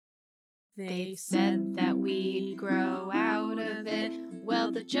They said that we'd grow out of it.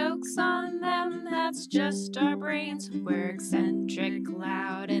 Well, the joke's on them, that's just our brains. We're eccentric,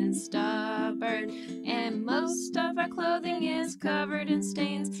 loud, and stubborn, and most of our clothing is covered in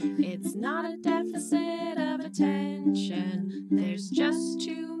stains. It's not a deficit of attention, there's just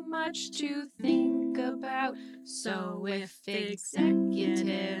too much to think about. So if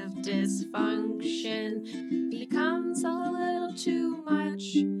executive dysfunction becomes a little too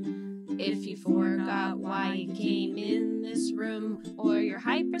much, if you forgot why you came in this room, or you're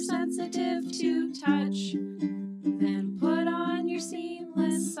hypersensitive to touch, then put on your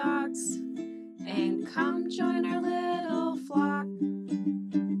seamless socks and come join our little flock.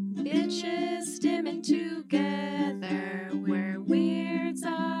 Bitches stimming together, we're weirds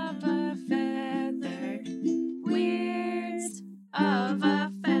of a feather, weirds of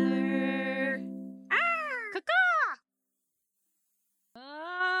a feather.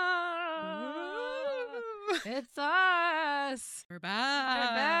 It's us. We're back.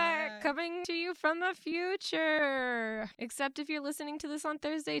 We're back, coming to you from the future. Except if you're listening to this on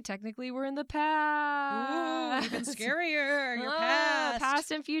Thursday, technically we're in the past. Ooh, even scarier. You're Past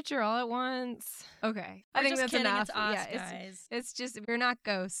and future all at once. Okay, I think that's enough. It's us, guys. It's just we're not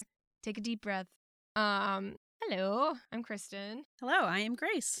ghosts. Take a deep breath. Hello, I'm Kristen, Hello, I am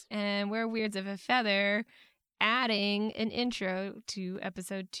Grace. and we're Weirds of a Feather, adding an intro to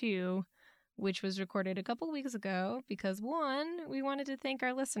episode 2. Which was recorded a couple weeks ago because, one, we wanted to thank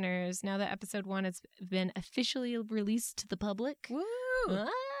our listeners now that episode 1 has been officially released to the public. Woo! Ah.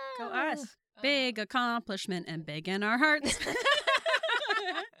 Go us. Big accomplishment and big in our hearts.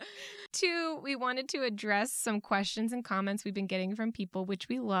 2, we wanted to address some questions and comments we've been getting from people, which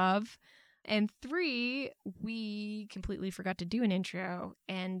we love. And 3, we completely forgot to do an intro,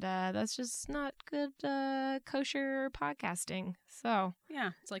 and that's just not good kosher podcasting. So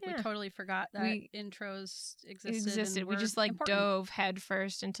Yeah, it's like we totally forgot that intros existed. And we just like important. dove head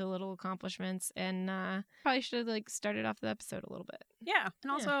first into little accomplishments, and probably should have like started off the episode a little bit. Yeah,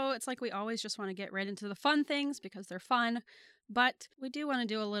 and also it's like we always just want to get right into the fun things because they're fun. But we do want to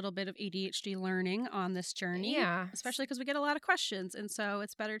do a little bit of ADHD learning on this journey. Yeah. Especially because we get a lot of questions. And so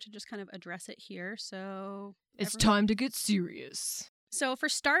it's better to just kind of address it here. So It's time to get serious. So for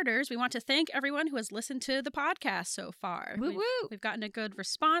starters, we want to thank everyone who has listened to the podcast so far. Woo woo! We've gotten a good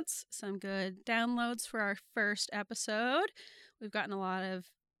response, some good downloads for our first episode. We've gotten a lot of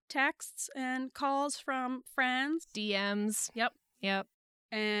texts and calls from friends. DMs. Yep.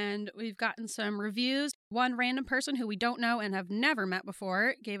 And we've gotten some reviews. One random person who we don't know and have never met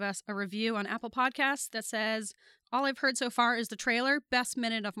before gave us a review on Apple Podcasts that says, "All I've heard so far is the trailer. Best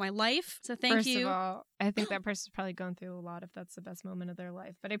minute of my life." So thank you. First of all, I think that person's probably going through a lot if that's the best moment of their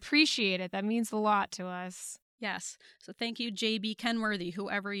life. But I appreciate it. That means a lot to us. Yes. So thank you, JB Kenworthy,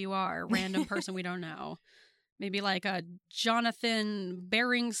 whoever you are, random person we don't know. Maybe like a Jonathan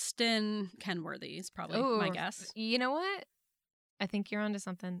Barringston Kenworthy is probably my guess. You know what? I think you're onto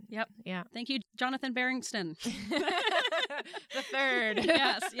something. Yep. Yeah. Thank you, Jonathan Barringston. The third.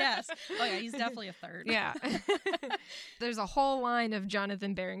 Yes. Oh, yeah, he's definitely a third. Yeah. There's a whole line of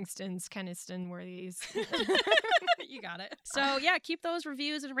Jonathan Barrington's Keniston worthies. You got it. So, yeah, keep those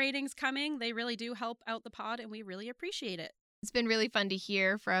reviews and ratings coming. They really do help out the pod, and we really appreciate it. It's been really fun to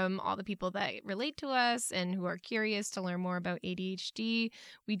hear from all the people that relate to us and who are curious to learn more about ADHD.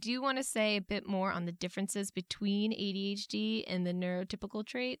 We do want to say a bit more on the differences between ADHD and the neurotypical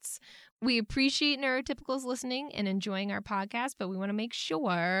traits. We appreciate neurotypicals listening and enjoying our podcast, but we want to make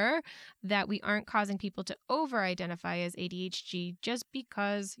sure that we aren't causing people to over-identify as ADHD just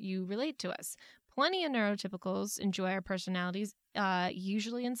because you relate to us. Plenty of neurotypicals enjoy our personalities,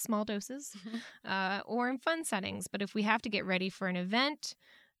 usually in small doses or in fun settings. But if we have to get ready for an event,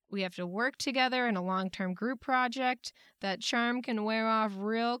 we have to work together in a long-term group project, that charm can wear off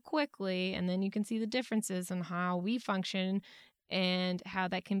real quickly. And then you can see the differences in how we function and how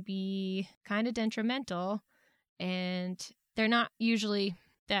that can be kind of detrimental. And they're not usually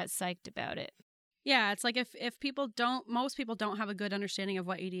that psyched about it. Yeah, it's like if most people don't have a good understanding of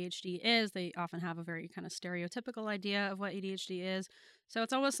what ADHD is, they often have a very kind of stereotypical idea of what ADHD is. So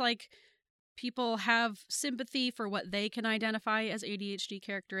it's almost like people have sympathy for what they can identify as ADHD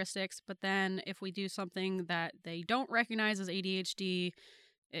characteristics, but then if we do something that they don't recognize as ADHD,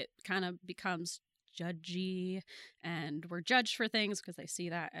 it kind of becomes judgy, and we're judged for things because they see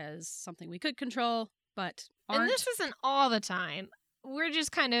that as something we could control, but aren't. And this isn't all the time. We're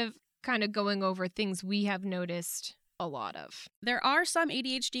just kind of going over things we have noticed a lot of. There are some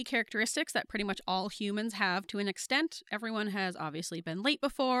ADHD characteristics that pretty much all humans have to an extent. Everyone has obviously been late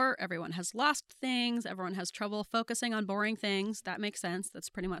before. Everyone has lost things. Everyone has trouble focusing on boring things. That makes sense. That's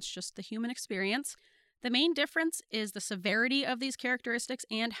pretty much just the human experience. The main difference is the severity of these characteristics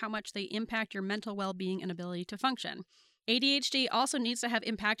and how much they impact your mental well-being and ability to function. ADHD also needs to have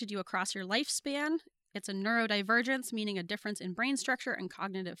impacted you across your lifespan. It's a neurodivergence, meaning a difference in brain structure and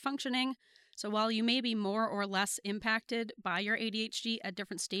cognitive functioning. So while you may be more or less impacted by your ADHD at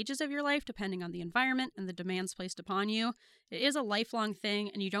different stages of your life, depending on the environment and the demands placed upon you, it is a lifelong thing,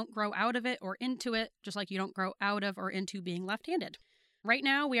 and you don't grow out of it or into it, just like you don't grow out of or into being left-handed. Right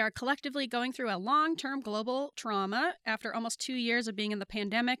now, we are collectively going through a long-term global trauma. After almost 2 years of being in the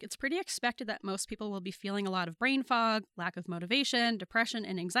pandemic, it's pretty expected that most people will be feeling a lot of brain fog, lack of motivation, depression,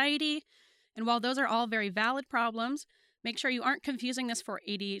 and anxiety. And while those are all very valid problems, make sure you aren't confusing this for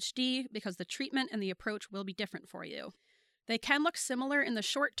ADHD because the treatment and the approach will be different for you. They can look similar in the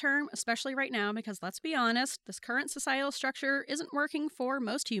short term, especially right now, because let's be honest, this current societal structure isn't working for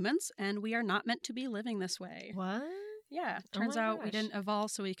most humans, and we are not meant to be living this way. What? Yeah, Oh turns my out we gosh. didn't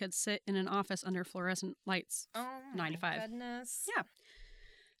evolve so we could sit in an office under fluorescent lights. Oh 9 to 5. Goodness. Yeah.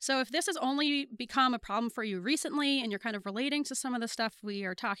 So if this has only become a problem for you recently and you're kind of relating to some of the stuff we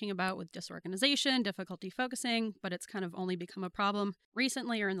are talking about with disorganization, difficulty focusing, but it's kind of only become a problem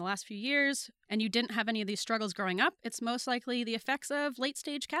recently or in the last few years, and you didn't have any of these struggles growing up, it's most likely the effects of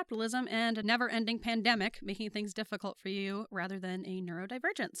late-stage capitalism and a never-ending pandemic making things difficult for you rather than a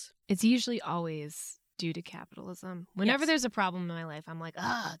neurodivergence. It's usually always due to capitalism. Whenever Yes. there's a problem in my life, I'm like,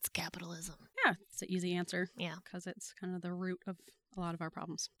 it's capitalism. Yeah, it's an easy answer. Yeah. Because it's kind of the root of a lot of our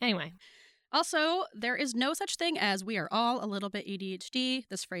problems. Anyway, Also, there is no such thing as we are all a little bit ADHD.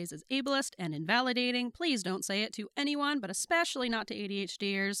 This phrase is ableist and invalidating. Please don't say it to anyone, but especially not to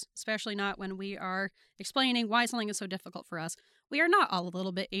ADHDers, especially not when we are explaining why something is so difficult for us. We are not all a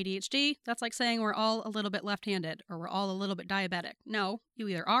little bit ADHD. That's like saying we're all a little bit left-handed or we're all a little bit diabetic. No, you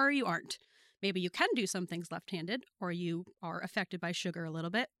either are or you aren't. Maybe you can do some things left-handed or you are affected by sugar a little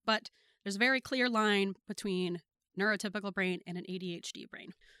bit, but there's a very clear line between neurotypical brain and an ADHD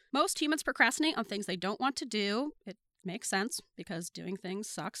brain. Most humans procrastinate on things they don't want to do. It makes sense because doing things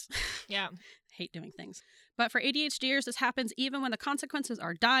sucks. yeah. Hate doing things. But for ADHDers, this happens even when the consequences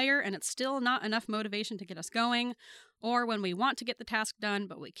are dire and it's still not enough motivation to get us going, or when we want to get the task done,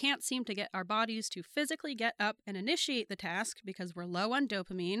 but we can't seem to get our bodies to physically get up and initiate the task because we're low on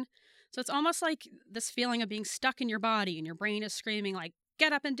dopamine. So it's almost like this feeling of being stuck in your body and your brain is screaming like,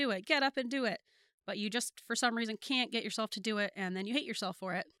 get up and do it, get up and do it. But you just, for some reason, can't get yourself to do it, and then you hate yourself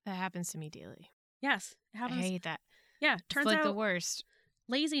for it. That happens to me daily. Yes, it I happens. hate that. Yeah, It's turns like out the worst.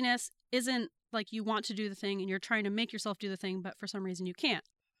 laziness isn't like you want to do the thing and you're trying to make yourself do the thing, but for some reason you can't.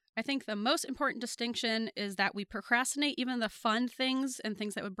 I think the most important distinction is that we procrastinate even the fun things and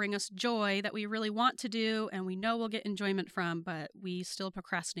things that would bring us joy that we really want to do and we know we'll get enjoyment from, but we still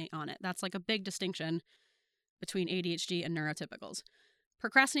procrastinate on it. That's like a big distinction between ADHD and neurotypicals.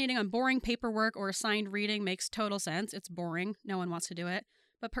 Procrastinating on boring paperwork or assigned reading makes total sense. It's boring. No one wants to do it.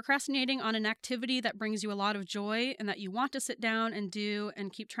 But procrastinating on an activity that brings you a lot of joy and that you want to sit down and do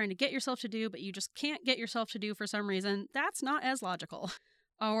and keep trying to get yourself to do, but you just can't get yourself to do for some reason, that's not as logical.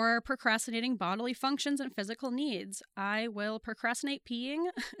 Or procrastinating bodily functions and physical needs. I will procrastinate peeing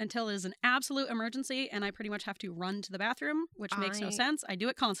until it is an absolute emergency and I pretty much have to run to the bathroom, which makes no sense. I do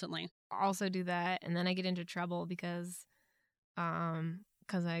it constantly. Also do that, and then I get into trouble because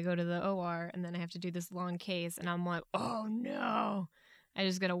I go to the OR and then I have to do this long case, and I'm like, oh no. I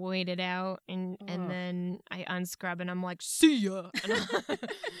just gotta wait it out, and then I unscrub, and I'm like, see ya! And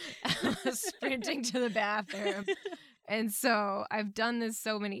I'm sprinting to the bathroom. And so I've done this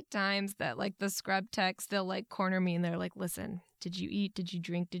so many times that, like, the scrub techs, they'll, like, corner me, and they're like, listen, did you eat? Did you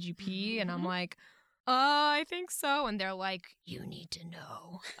drink? Did you pee? And I'm like, I think so. And they're like, you need to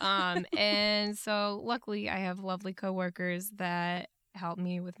know. And so luckily I have lovely coworkers that help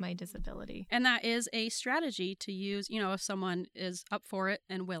me with my disability. And that is a strategy to use, if someone is up for it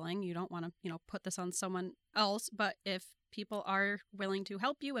and willing. You don't want to, put this on someone else. But if people are willing to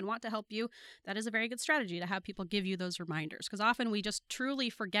help you and want to help you, that is a very good strategy to have people give you those reminders. Because often we just truly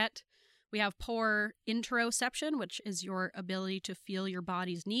forget. We have poor interoception, which is your ability to feel your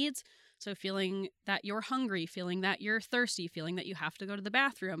body's needs. So feeling that you're hungry, feeling that you're thirsty, feeling that you have to go to the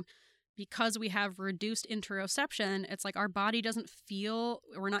bathroom. Because we have reduced interoception, it's like our body doesn't feel,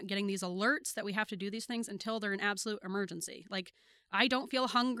 we're not getting these alerts that we have to do these things until they're an absolute emergency. Like, I don't feel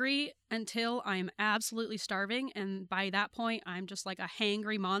hungry until I'm absolutely starving. And by that point, I'm just like a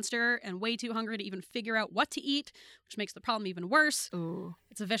hangry monster and way too hungry to even figure out what to eat, which makes the problem even worse. Ooh,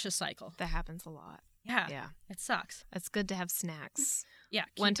 It's a vicious cycle. that happens a lot. Yeah. It sucks. It's good to have snacks. Yeah.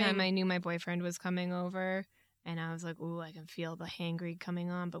 One time I knew my boyfriend was coming over and I was like, ooh, I can feel the hangry coming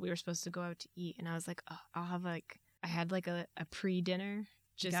on, but we were supposed to go out to eat. And I was like, oh, I'll have I had a pre-dinner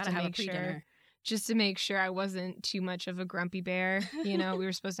just to make sure. Just to make sure I wasn't too much of a grumpy bear. We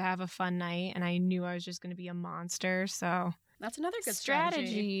were supposed to have a fun night and I knew I was just going to be a monster. So that's another good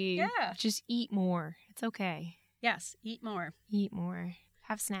strategy. Yeah. Just eat more. It's okay. Yes. Eat more. Eat more.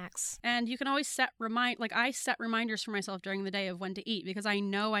 Have snacks. And you can always I set reminders for myself during the day of when to eat because I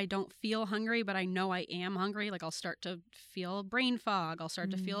know I don't feel hungry, but I know I am hungry. Like I'll start to feel brain fog. I'll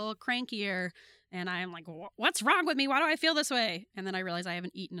start to feel crankier. And I'm like, what's wrong with me? Why do I feel this way? And then I realize I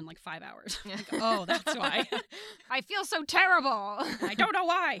haven't eaten in like 5 hours. Like, oh, that's why. I feel so terrible. I don't know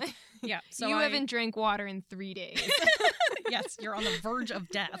why. Yeah. So you haven't drank water in 3 days. Yes, you're on the verge of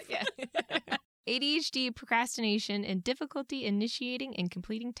death. Yeah. ADHD, procrastination, and difficulty initiating and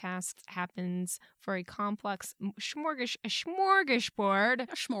completing tasks happens for a complex smorgasbord.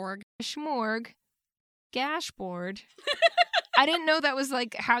 Gashboard. I didn't know that was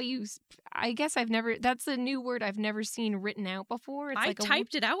like how you. I guess that's a new word I've never seen written out before. I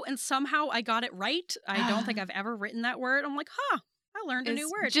typed it out and somehow I got it right. I don't think I've ever written that word. I'm like, I learned a new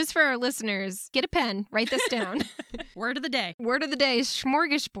word. Just for our listeners, get a pen, write this down. Word of the day. Word of the day is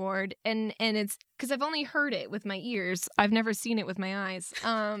smorgasbord. And it's because I've only heard it with my ears. I've never seen it with my eyes.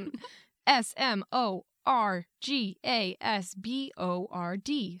 SMORGASBORD.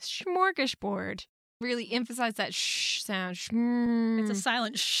 Smorgasbord. Really emphasize that shh sound. It's a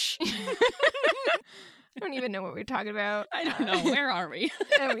silent shh. I don't even know what we're talking about. I don't know. Where are we?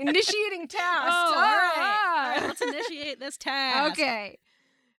 Initiating tasks. Oh, all right. Let's initiate this task. Okay.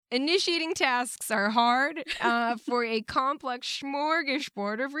 Initiating tasks are hard for a complex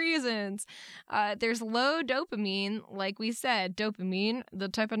smorgasbord of reasons. There's low dopamine, like we said. Dopamine, the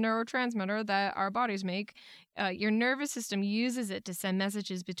type of neurotransmitter that our bodies make. Your nervous system uses it to send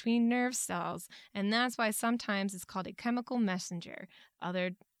messages between nerve cells, and that's why sometimes it's called a chemical messenger.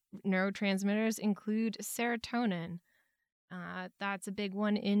 Other neurotransmitters include serotonin. That's a big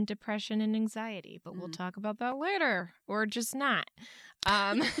one in depression and anxiety, but we'll talk about that later, or just not.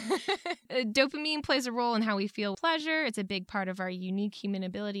 Dopamine plays a role in how we feel pleasure. It's a big part of our unique human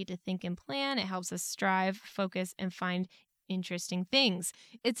ability to think and plan. It helps us strive, focus, and find interesting things.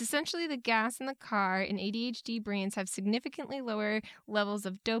 It's essentially the gas in the car, and ADHD brains have significantly lower levels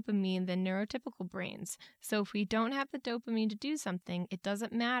of dopamine than neurotypical brains. So if we don't have the dopamine to do something, it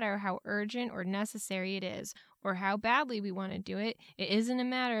doesn't matter how urgent or necessary it is, or how badly we want to do it. It isn't a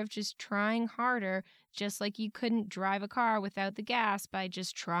matter of just trying harder, just like you couldn't drive a car without the gas by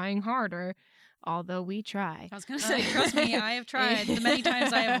just trying harder. Although we try. I was going to say, trust me, I have tried. The many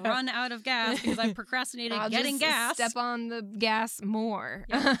times I have run out of gas because I've procrastinated getting gas. Step on the gas more.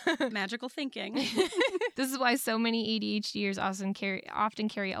 Yep. Magical thinking. This is why so many ADHDers often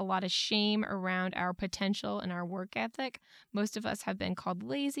carry a lot of shame around our potential and our work ethic. Most of us have been called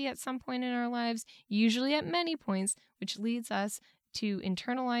lazy at some point in our lives, usually at many points, which leads us to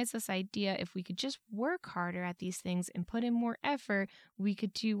internalize this idea if we could just work harder at these things and put in more effort, we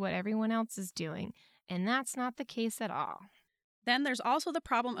could do what everyone else is doing. And that's not the case at all. Then there's also the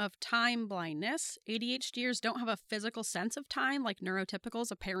problem of time blindness. ADHDers don't have a physical sense of time like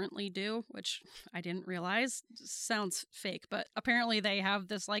neurotypicals apparently do, which I didn't realize. Sounds fake, but apparently they have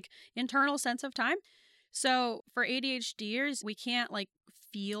this internal sense of time. So for ADHDers, we can't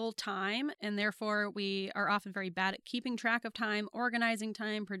feel time, and therefore we are often very bad at keeping track of time, organizing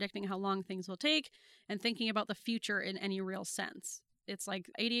time, predicting how long things will take, and thinking about the future in any real sense. It's like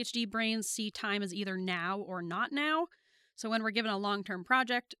ADHD brains see time as either now or not now. So when we're given a long-term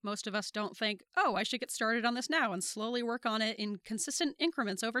project, most of us don't think, oh, I should get started on this now and slowly work on it in consistent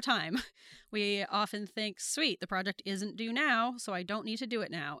increments over time. We often think, sweet, the project isn't due now, so I don't need to do it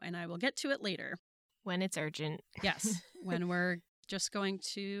now, and I will get to it later. When it's urgent. Yes, when we're just going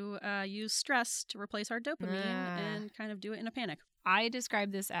to use stress to replace our dopamine and kind of do it in a panic. I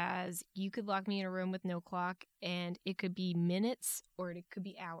describe this as you could lock me in a room with no clock and it could be minutes or it could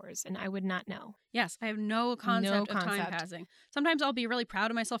be hours and I would not know. Yes, I have no concept of time passing. Sometimes I'll be really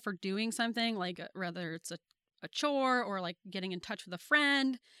proud of myself for doing something, whether it's a chore or getting in touch with a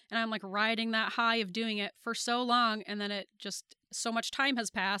friend, and I'm riding that high of doing it for so long, and then it just so much time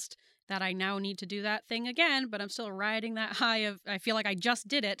has passed that I now need to do that thing again, but I'm still riding that high of I feel like I just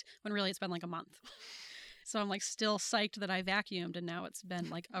did it when really it's been a month. So I'm still psyched that I vacuumed and now it's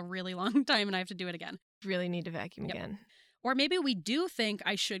been a really long time and I have to do it again. Really need to vacuum again. Or maybe we do think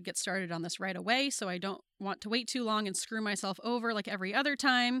I should get started on this right away, so I don't want to wait too long and screw myself over like every other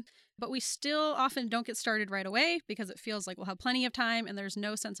time. but we still often don't get started right away because it feels like we'll have plenty of time and there's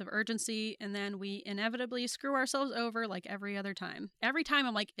no sense of urgency. And then we inevitably screw ourselves over like every other time. Every time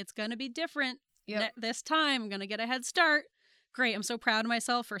I'm like, it's going to be different. Yep. This time I'm going to get a head start. Great. I'm so proud of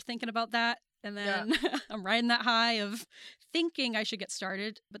myself for thinking about that. And then I'm riding that high of thinking I should get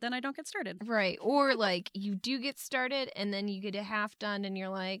started, but then I don't get started. Right. Or like you do get started and then you get a half done and you're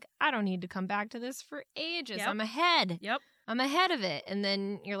like, I don't need to come back to this for ages. Yep. I'm ahead. Yep. I'm ahead of it. And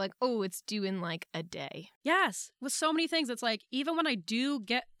then you're like, oh, it's due in like a day. Yes. With so many things, it's like even when I do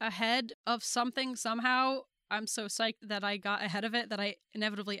get ahead of something somehow, I'm so psyched that I got ahead of it that I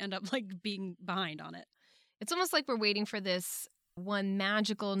inevitably end up like being behind on it. It's almost like we're waiting for this one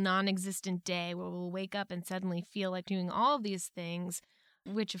magical non-existent day where we'll wake up and suddenly feel like doing all of these things,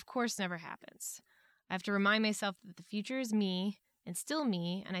 which of course never happens. I have to remind myself that the future is me and still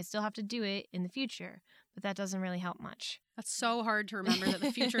me, and I still have to do it in the future, but that doesn't really help much. That's so hard to remember that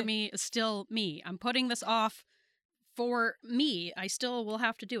the future me is still me. I'm putting this off for me. I still will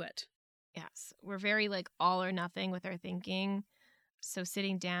have to do it. Yes, we're very like all or nothing with our thinking. So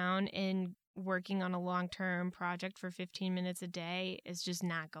sitting down and working on a long-term project for 15 minutes a day is just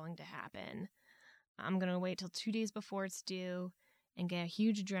not going to happen. I'm going to wait till 2 days before it's due and get a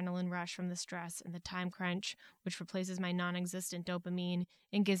huge adrenaline rush from the stress and the time crunch, which replaces my non-existent dopamine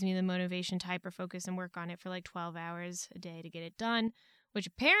and gives me the motivation to hyper-focus and work on it for like 12 hours a day to get it done, which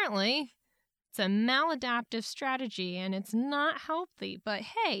apparently it's a maladaptive strategy and it's not healthy. But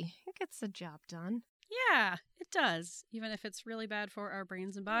hey, it gets the job done. Yeah, it does. Even if it's really bad for our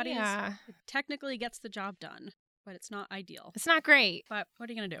brains and bodies, Yeah. it technically gets the job done, but it's not ideal. It's not great. But what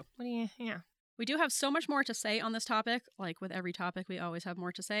are you going to do? Yeah. We do have so much more to say on this topic. Like with every topic, we always have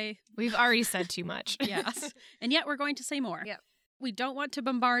more to say. We've already said too much. Yes. And yet we're going to say more. Yep. We don't want to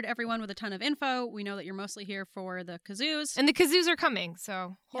bombard everyone with a ton of info. We know that you're mostly here for the kazoos. And the kazoos are coming,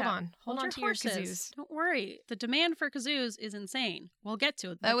 so hold Yeah. on. Hold on to your horses. kazoos. Don't worry. The demand for kazoos is insane. We'll get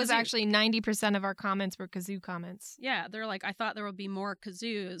to it. That was actually 90% of our comments were kazoo comments. Yeah, they're like, I thought there would be more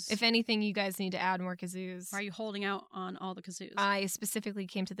kazoos. If anything, you guys need to add more kazoos. Why are you holding out on all the kazoos? I specifically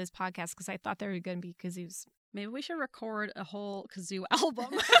came to this podcast because I thought there were going to be kazoos. Maybe we should record a whole kazoo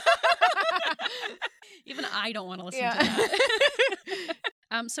album. Even I don't want to listen to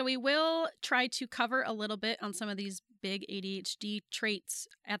that. So we will try to cover a little bit on some of these big ADHD traits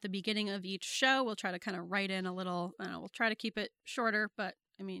at the beginning of each show. We'll try to kind of write in a little, we'll try to keep it shorter, but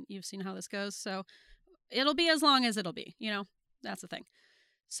I mean, you've seen how this goes. So it'll be as long as it'll be, that's the thing.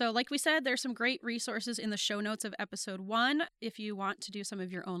 So like we said, there's some great resources in the show notes of episode 1 if you want to do some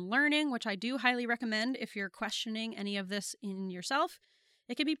of your own learning, which I do highly recommend if you're questioning any of this in yourself.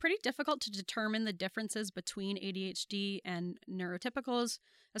 It can be pretty difficult to determine the differences between ADHD and neurotypicals,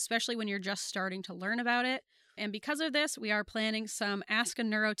 especially when you're just starting to learn about it. And because of this, we are planning some Ask a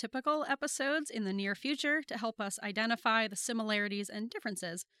Neurotypical episodes in the near future to help us identify the similarities and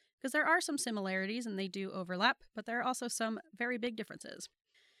differences, because there are some similarities and they do overlap, but there are also some very big differences.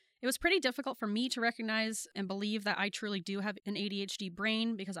 It was pretty difficult for me to recognize and believe that I truly do have an ADHD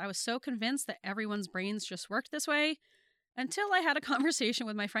brain because I was so convinced that everyone's brains just worked this way until I had a conversation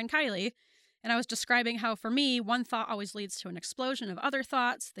with my friend Kylie. And I was describing how, for me, one thought always leads to an explosion of other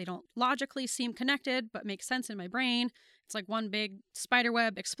thoughts. They don't logically seem connected, but make sense in my brain. It's like one big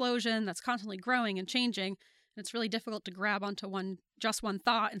spiderweb explosion that's constantly growing and changing. And it's really difficult to grab onto just one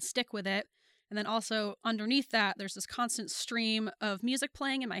thought and stick with it. And then also underneath that, there's this constant stream of music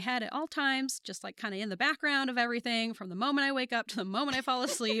playing in my head at all times, just like kind of in the background of everything from the moment I wake up to the moment I fall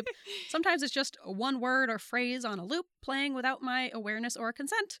asleep. Sometimes it's just one word or phrase on a loop playing without my awareness or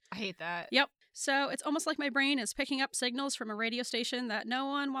consent. I hate that. Yep. So it's almost like my brain is picking up signals from a radio station that no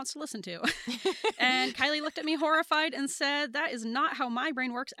one wants to listen to. And Kylie looked at me horrified and said, that is not how my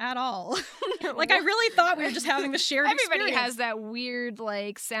brain works at all. Like, I really thought we were just having the shared Everybody experience. has that weird,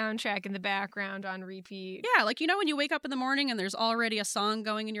 like, soundtrack in the background on repeat. Yeah, like, when you wake up in the morning and there's already a song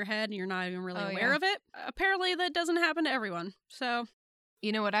going in your head and you're not even really aware of it? Apparently that doesn't happen to everyone. So,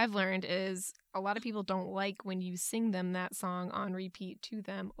 what I've learned is a lot of people don't like when you sing them that song on repeat to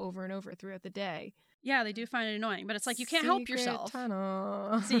them over and over throughout the day. Yeah, they do find it annoying, but it's like you can't help yourself.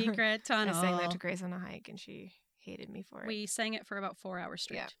 Tunnel. Secret tunnel. I sang that to Grace on a hike and she hated me for it. We sang it for about 4 hours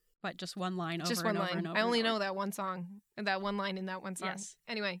straight. Yeah. But just one line over just and one over line. and over. I only know that one song, that one line in that one song. Yes.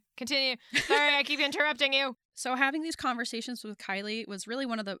 Anyway, continue. Sorry, I keep interrupting you. So having these conversations with Kylie was really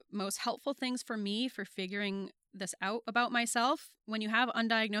one of the most helpful things for me for figuring this out about myself. When you have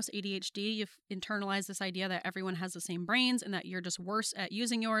undiagnosed ADHD, you've internalized this idea that everyone has the same brains and that you're just worse at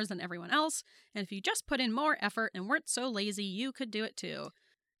using yours than everyone else. And if you just put in more effort and weren't so lazy, you could do it too.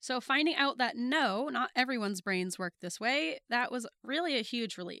 So finding out that no, not everyone's brains work this way, that was really a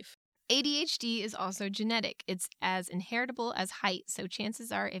huge relief. ADHD is also genetic. It's as inheritable as height, so chances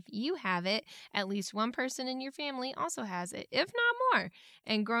are if you have it, at least one person in your family also has it, if not more.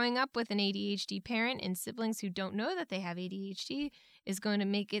 And growing up with an ADHD parent and siblings who don't know that they have ADHD is going to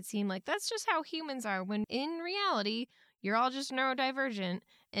make it seem like that's just how humans are, when in reality, you're all just neurodivergent,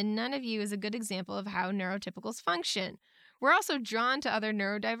 and none of you is a good example of how neurotypicals function. We're also drawn to other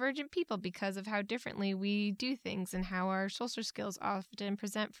neurodivergent people because of how differently we do things and how our social skills often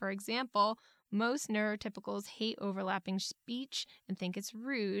present. For example, most neurotypicals hate overlapping speech and think it's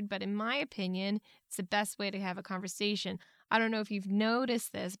rude, but in my opinion, it's the best way to have a conversation. I don't know if you've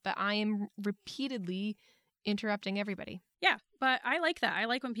noticed this, but I am repeatedly interrupting everybody. Yeah, but I like that. I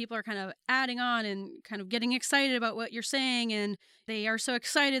like when people are kind of adding on and kind of getting excited about what you're saying, and they are so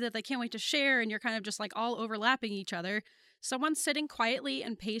excited that they can't wait to share, and you're kind of just like all overlapping each other. Someone sitting quietly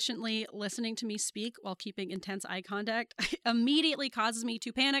and patiently listening to me speak while keeping intense eye contact immediately causes me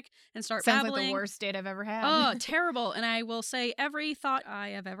to panic and start Sounds babbling. like the worst date I've ever had. Oh, terrible. And I will say every thought I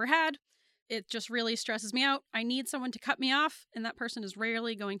have ever had. It just really stresses me out. I need someone to cut me off, and that person is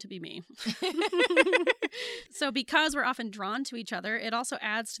rarely going to be me. So because we're often drawn to each other, it also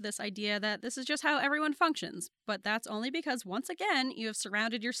adds to this idea that this is just how everyone functions. But that's only because, once again, you have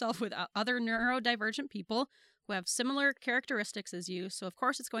surrounded yourself with other neurodivergent people who have similar characteristics as you, so of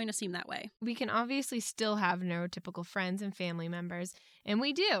course it's going to seem that way. We can obviously still have neurotypical friends and family members, and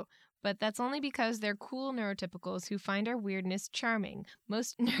we do, but that's only because they're cool neurotypicals who find our weirdness charming.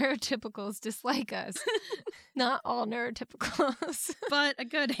 Most neurotypicals dislike us. Not all neurotypicals. But a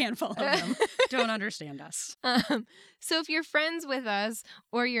good handful of them don't understand us. So if you're friends with us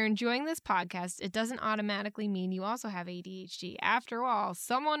or you're enjoying this podcast, it doesn't automatically mean you also have ADHD. After all,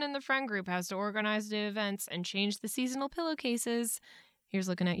 someone in the friend group has to organize the events and change the seasonal pillowcases. Here's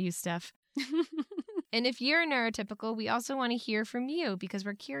looking at you, Steph. And if you're neurotypical, we also want to hear from you because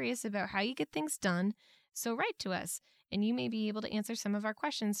we're curious about how you get things done. So write to us, and you may be able to answer some of our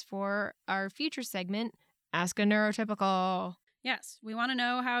questions for our future segment, Ask a Neurotypical. Yes, we want to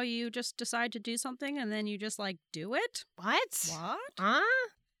know how you just decide to do something and then you just like do it. What? What? Huh?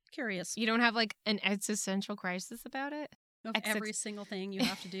 Curious. You don't have like an existential crisis about it? Of every single thing you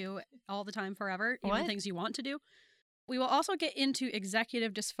have to do all the time forever, even What? things you want to do. We will also get into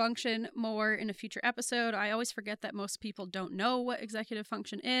executive dysfunction more in a future episode. I always forget that most people don't know what executive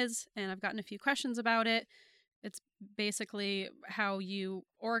function is, and I've gotten a few questions about it. It's basically how you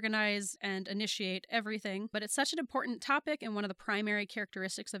organize and initiate everything, but it's such an important topic and one of the primary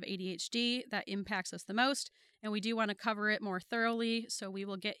characteristics of ADHD that impacts us the most, and we do want to cover it more thoroughly, so we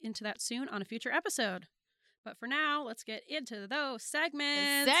will get into that soon on a future episode. But for now, let's get into those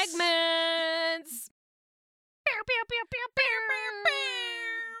segments. Segments! Pew, pew, pew, pew, pew.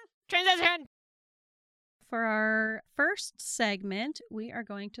 Transition! For our first segment, we are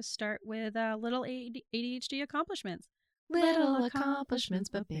going to start with little ADHD accomplishments. Little accomplishments,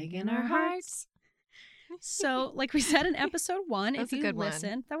 but big in our hearts. So, like we said in episode 1, That's if a you good one.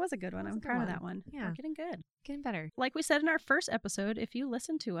 listen, that was a good one. That was I'm a good proud of one. that one. Yeah. We're getting good. Getting better. Like we said in our first episode, if you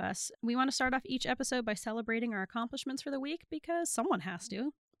listen to us, we want to start off each episode by celebrating our accomplishments for the week because someone has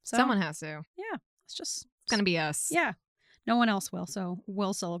to. So, Someone has to. Yeah, it's just It's going to be us. yeah. No one else will, so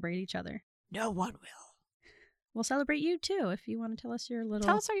we'll celebrate each other. No one will. We'll celebrate you too if you want to tell us your little.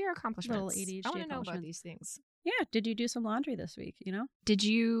 Tell us all your accomplishments. ADHD I want to know about accomplishments. these things. Yeah. Did you do some laundry this week? You know. Did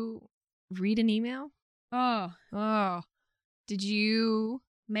you read an email? Oh. Oh. Did you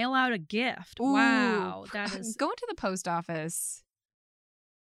Mail out a gift. Ooh. Wow, that is. Going to the post office?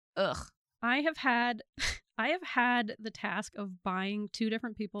 Ugh. I have had the task of buying 2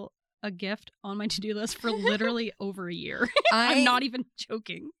 different people a gift on my to-do list for literally over a year. I'm not even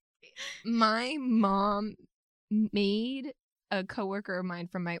joking. My mom made a coworker of mine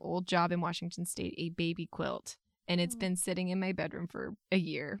from my old job in Washington State a baby quilt, and it's been sitting in my bedroom for a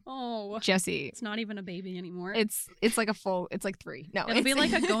year. Oh, Jesse, it's not even a baby anymore. it's like a full. It's like 3. No, It'll be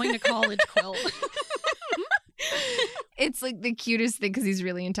like a going to college quilt. It's like the cutest thing because he's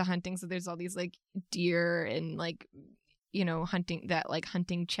really into hunting. So there's all these like deer and like, you know,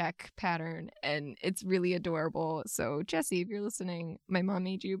 hunting check pattern, and it's really adorable. So Jesse, if you're listening, my mom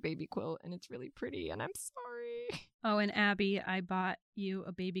made you a baby quilt and it's really pretty, and I'm sorry. Oh, and Abby, I bought you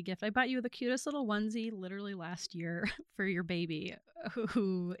a baby gift. I bought you the cutest little onesie literally last year for your baby,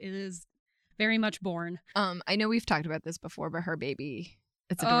 who is very much born. I know we've talked about this before, but her baby,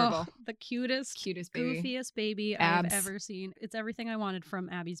 it's adorable. Oh, the cutest baby. goofiest baby Abs. I've ever seen. It's everything I wanted from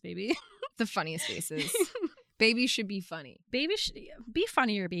Abby's baby. The funniest faces. Babies should be funny. Babies should be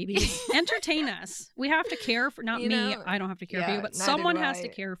funnier, babies. Entertain us. We have to care for, not You me, know, I don't have to care for yeah, you, but neither someone do has I. to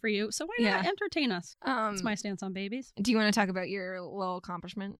care for you. So why not Yeah. entertain us? That's my stance on babies. Do you want to talk about your little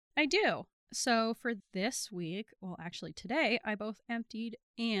accomplishment? I do. So for this week, well, actually today, I both emptied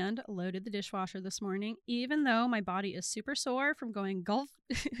and loaded the dishwasher this morning, even though my body is super sore from going Golfing?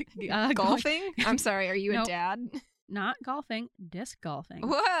 I'm sorry, are you Nope. a dad? Not golfing, disc golfing.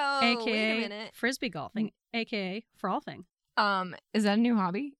 Whoa, wait AKA a minute. frisbee golfing, aka frolfing. Is that a new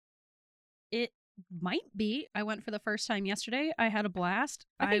hobby? It might be. I went for the first time yesterday. I had a blast.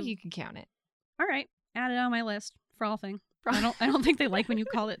 I think you can count it. All right, add it on my list. Frolfing. I don't think they like when you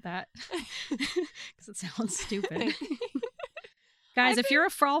call it that because it sounds stupid. Guys, if you're a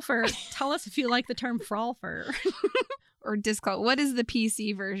frolfer, tell us if you like the term frolfer. Or disc golf. What is the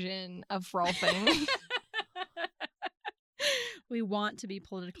PC version of frolfing? We want to be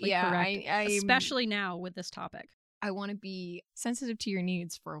politically Yeah, correct, I especially now with this topic. I want to be sensitive to your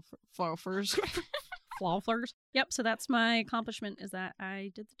needs, frolfers. Flawflers. Yep, so that's my accomplishment is that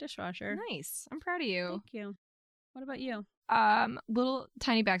I did the dishwasher. Nice. I'm proud of you. Thank you. What about you? Little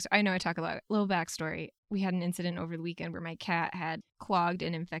tiny backstory. I know I talk a lot. Little backstory. We had an incident over the weekend where my cat had clogged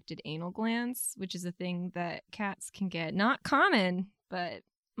and infected anal glands, which is a thing that cats can get. Not common, but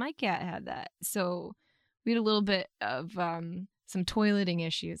my cat had that. So we had a little bit of some toileting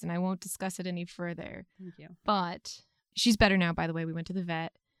issues, and I won't discuss it any further. Thank you. But she's better now, by the way. We went to the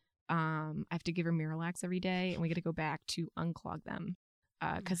vet. I have to give her Miralax every day, and we got to go back to unclog them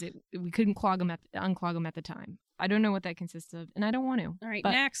because we couldn't unclog them at the time. I don't know what that consists of, and I don't want to. All right, but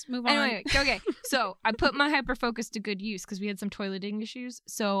next, move on. anyway, okay. So I put my Hyperfocus to good use because we had some toileting issues.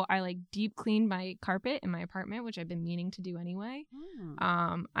 So I deep cleaned my carpet in my apartment, which I've been meaning to do anyway.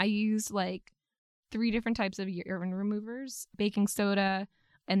 I used 3 different types of urine removers, baking soda,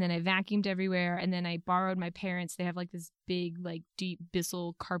 and then I vacuumed everywhere. And then I borrowed my parents. They have this big, deep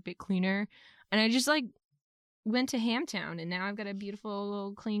Bissell carpet cleaner. And I just went to Hamtown, and now I've got a beautiful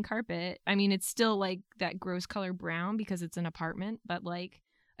little clean carpet. I mean, it's still that gross color brown because it's an apartment, but I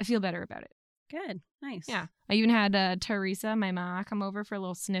feel better about it. Good. Nice. Yeah. I even had Teresa, my ma, come over for a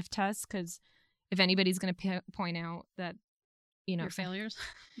little sniff test because if anybody's going to point out that, Your failures.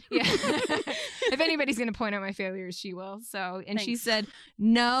 Yeah. If anybody's going to point out my failures, she will. So, and she Thanks. said,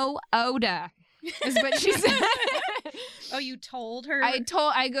 no Oda is what she said. Oh, you told her?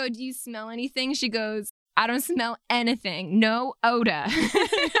 I go, do you smell anything? She goes, I don't smell anything. No Oda.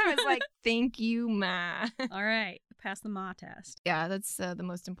 I was like, thank you, ma. All right. Pass the Ma test. Yeah, that's the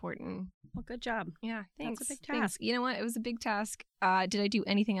most important. Well, good job. Yeah, thanks. That's a big Thanks. task. You know what? It was a big task. Did I do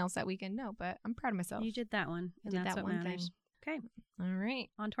anything else that weekend? No, but I'm proud of myself. You did that one. I And did that's that what one matters. Okay. All right.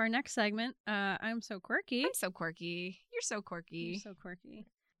 On to our next segment. I'm so quirky. I'm so quirky. You're so quirky. You're so quirky.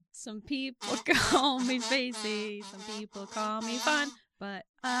 Some people call me Facey. Some people call me fun. But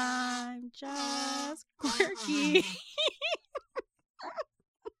I'm just quirky.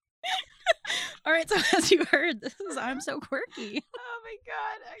 All right, so as you heard, this is I'm so quirky. Oh my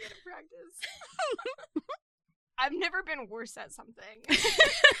god, I gotta practice. I've never been worse at something.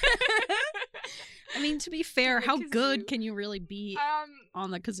 I mean, to be fair, The how kazoo. good can you really be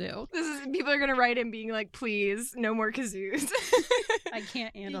on the kazoo? People are gonna write in being like, please, no more kazoos. I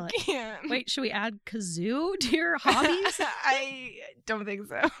can't handle it. You can't. Wait, should we add kazoo to your hobbies? I don't think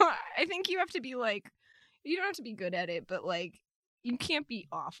so. I think you have to be you don't have to be good at it, but you can't be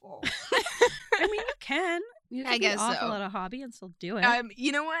awful. I mean, you can. You can I be guess awful so. at a hobby and still do it.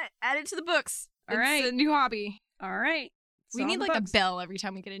 You know what? Add it to the books. All It's right. a new hobby. All right. We So need on the a books. bell every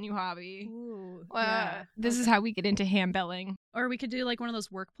time we get a new hobby. Ooh, yeah. This is how we get into handbelling. Or we could do one of those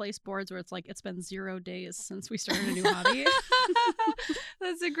workplace boards where it's it's been 0 days since we started a new hobby.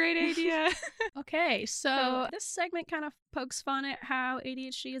 That's a great idea. Okay, so this segment kind of pokes fun at how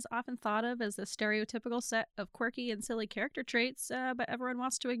ADHD is often thought of as a stereotypical set of quirky and silly character traits, but everyone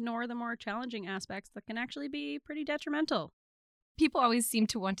wants to ignore the more challenging aspects that can actually be pretty detrimental. People always seem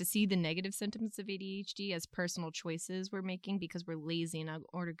to want to see the negative symptoms of ADHD as personal choices we're making because we're lazy and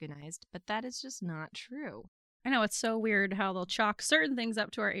unorganized, but that is just not true. I know it's so weird how they'll chalk certain things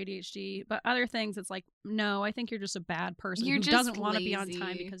up to our ADHD, but other things it's no, I think you're just a bad person You're who just doesn't want to be on time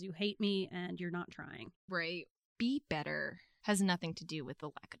lazy. because you hate me and you're not trying. Right. Be better has nothing to do with the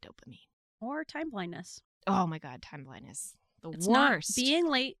lack of dopamine. Or time blindness. Oh my God, time blindness. The It's worst. Not, being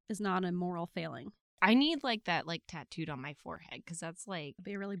late is not a moral failing. I need that tattooed on my forehead because that's It'd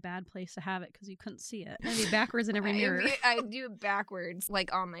be a really bad place to have it because you couldn't see it. It'd be backwards in every mirror. I do it backwards,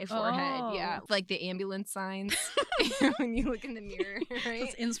 on my forehead. Yeah, Oh. the ambulance signs when you look in the mirror. So Right?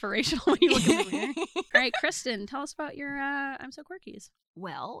 it's inspirational when you look in the mirror. All right, Kristen, tell us about your I'm So Quirkies.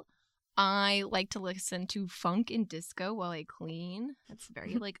 Well, I like to listen to funk and disco while I clean. It's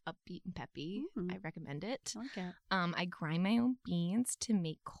very like upbeat and peppy. I recommend it. I like it. I grind my own beans to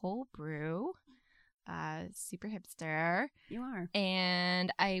make cold brew. Super hipster. You are.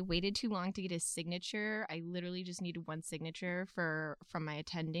 And I waited too long to get a signature. I literally just needed one signature from my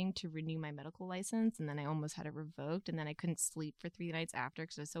attending to renew my medical license, and then I almost had it revoked, and then I couldn't sleep for 3 nights after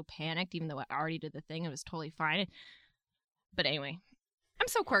because I was so panicked, even though I already did the thing. It was totally fine. But anyway, I'm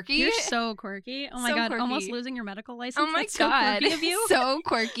so quirky. You're so quirky. Oh my So God, quirky. almost losing your medical license. Oh my That's God. so quirky of you. So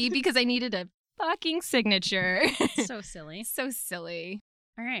quirky because I needed a fucking signature. So silly. So silly.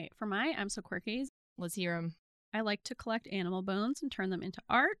 All right, for my I'm so quirky. Let's hear them. I like to collect animal bones and turn them into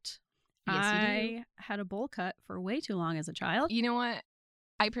art. Yes, you do. I had a bowl cut for way too long as a child. You know what?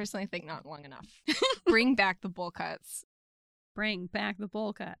 I personally think not long enough. Bring back the bowl cuts. Bring back the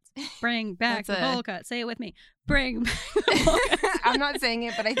bowl cuts. Bring back the That's bowl cuts. Say it with me. Bring back the bowl cuts. I'm not saying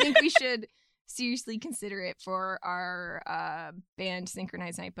it, but I think we should seriously consider it for our band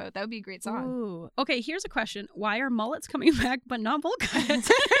Synchronized Night Boat. That would be a great song. Ooh. Okay, here's a question. Why are mullets coming back but not bowl cuts?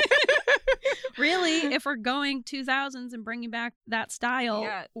 Really, if we're going 2000s and bringing back that style,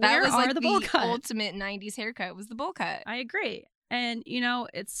 Yeah, that where was are like the bowl cuts? ultimate 90s haircut was the bowl cut. I agree. And, you know,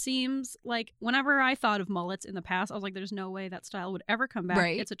 it seems like whenever I thought of mullets in the past, I was like, there's no way that style would ever come back.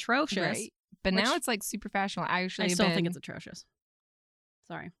 Right. It's atrocious. Right. But Which- now it's like super fashionable. I still think it's atrocious.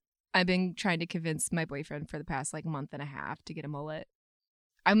 Sorry. I've been trying to convince my boyfriend for the past like month and a half to get a mullet.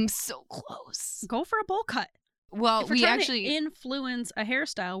 I'm so close. Go for a bowl cut. Well, If we're we trying actually to influence a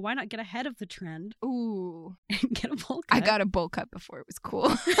hairstyle, why not get ahead of the trend ooh, and get a bowl cut? I got a bowl cut before it was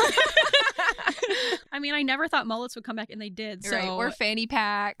cool. I mean, I never thought mullets would come back, and they did. So right. Or fanny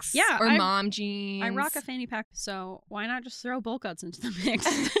packs. Yeah, Or I- mom jeans. I rock a fanny pack, so why not just throw bowl cuts into the mix?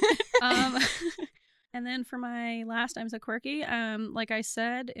 And then for my last I'm so quirky, like I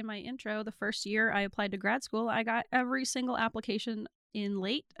said in my intro, the first year I applied to grad school, I got every single application in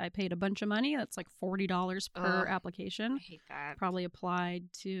late. I paid a bunch of money. That's like $40 per Ugh. application. I hate that. Probably applied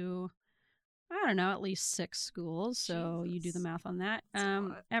to, I don't know, at least 6 schools. So you do the Jesus. math on that. That's a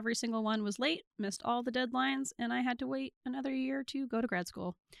lot. Every single one was late, missed all the deadlines, and I had to wait another year to go to grad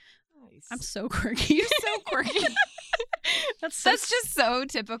school. Nice. I'm so quirky. You're so quirky. That's just so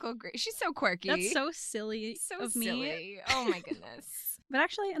typical. She's so quirky. That's so silly so of me. silly. Oh my goodness. But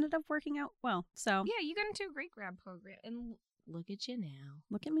actually it ended up working out well. So Yeah, you got into a great grad program, and look at you now.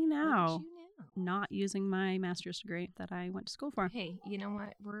 look at me Look at now, you now. not using my master's degree that I went to school for. Hey, you know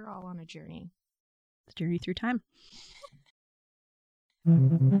what? We're all on a journey. The journey through time.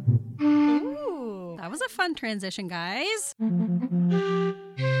 Ooh. That was a fun transition, guys.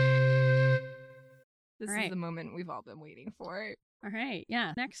 This All is right. the moment we've all been waiting for. All right.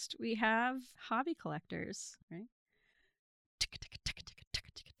 Yeah. Next we have hobby collectors, right?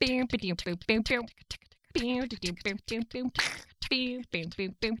 Boom, ba-doom, boom, boom, boom. Boom, da-doom, boom, boom, boom. Boom, boom,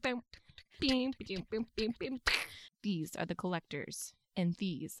 boom, boom, boom. Boom, ba-doom, boom, boom, boom. These are the collectors, and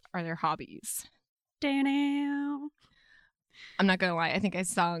these are their hobbies. Down. I'm not gonna lie, I think I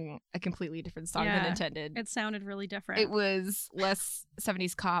sung a completely different song than Yeah, intended. It sounded really different. It was less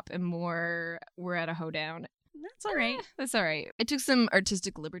 70s cop and more we're at a hoedown. That's all right. That's all right. I took some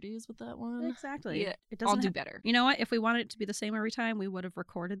artistic liberties with that one. Exactly. Yeah, It I'll doesn't do ha- better. You know what? If we wanted it to be the same every time, we would have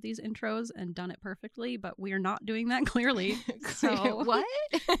recorded these intros and done it perfectly, but we are not doing that clearly. So what?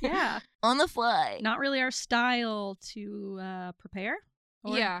 yeah. On the fly. Not really our style to prepare.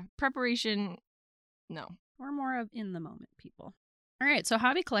 Or, Yeah, preparation. No. Or more of in the moment people. All right, so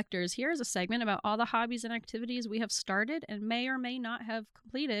hobby collectors, here's a segment about all the hobbies and activities we have started and may or may not have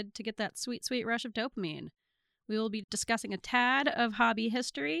completed to get that sweet, sweet rush of dopamine. We will be discussing a tad of hobby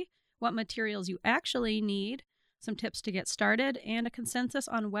history, what materials you actually need, some tips to get started, and a consensus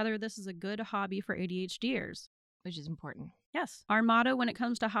on whether this is a good hobby for ADHDers. Which is important. Yes, our motto when it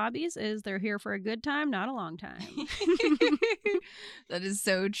comes to hobbies is they're here for a good time, not a long time. That is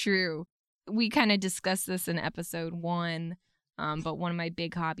so true. We kind of discussed this in episode 1, but one of my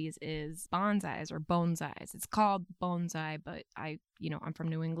big hobbies is bonsais or bonsais. It's called bonsai, but I'm from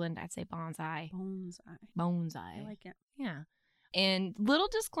New England. I'd say bonsai. Bonsai. I like it. Yeah. And little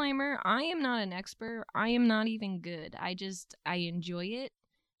disclaimer, I am not an expert. I am not even good. I enjoy it.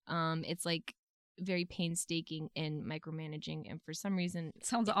 It's like very painstaking and micromanaging, and for some reason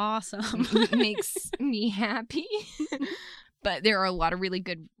Sounds awesome. makes me happy. But there are a lot of really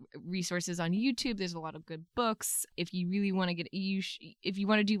good resources on YouTube. There's a lot of good books. If you really want to if you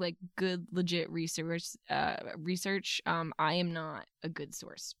want to do like good legit research, I am not a good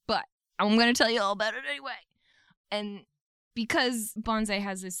source, but I'm going to tell you all about it anyway. And because bonsai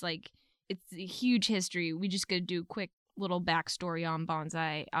has this it's a huge history, we just got to do a quick little backstory on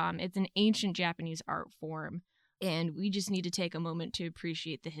bonsai. It's an ancient Japanese art form, and we just need to take a moment to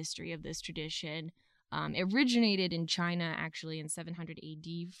appreciate the history of this tradition. It originated in China, actually, in 700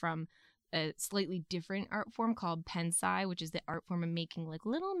 AD from a slightly different art form called pensai, which is the art form of making like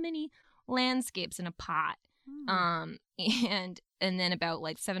little mini landscapes in a pot. And then about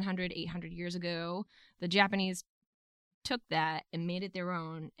like 700, 800 years ago, the Japanese took that and made it their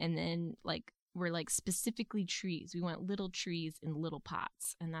own, and then like were like specifically trees. We want little trees in little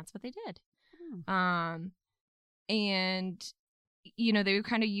pots, and that's what they did. And you know, they were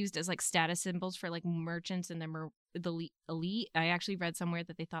kind of used as like status symbols for like merchants and the elite. I actually read somewhere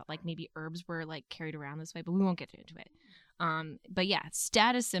that they thought like maybe herbs were like carried around this way, but we won't get into it. But yeah,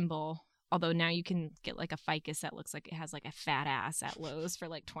 status symbol. Although now you can get like a ficus that looks like it has like a fat ass at Lowe's for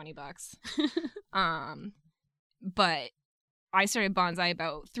like $20. But I started bonsai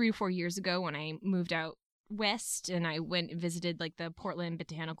about 3 or 4 years ago when I moved out west, and I went and visited like the Portland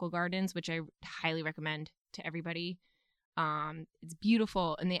Botanical Gardens, which I highly recommend to everybody. It's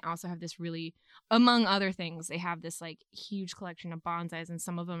beautiful, and they also have this really, among other things, they have this like huge collection of bonsais, and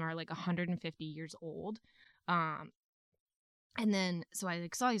some of them are like 150 years old. And then so I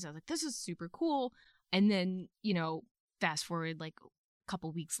like saw these, I was like, this is super cool. And then, you know, fast forward like a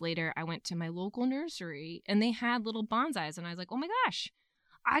couple weeks later, I went to my local nursery and they had little bonsais, and I was like, oh my gosh,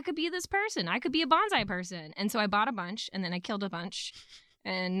 I could be this person. I could be a bonsai person. And so I bought a bunch, and then I killed a bunch,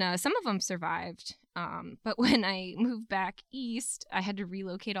 and some of them survived. But when I moved back east, I had to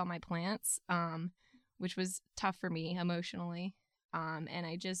relocate all my plants, which was tough for me emotionally. And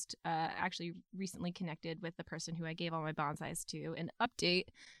I just actually recently connected with the person who I gave all my bonsais to. And update,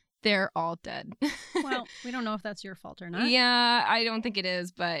 they're all dead. Well, we don't know if that's your fault or not. Yeah, I don't think it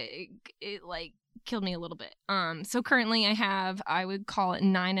is, but it like killed me a little bit. So currently I have, I would call it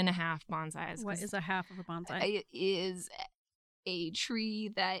 9.5 bonsais. What is a half of a bonsai? It is a tree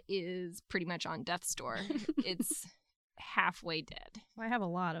that is pretty much on death's door. It's halfway dead. Well, I have a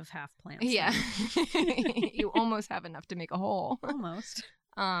lot of half plants. Yeah. You almost have enough to make a hole. Almost.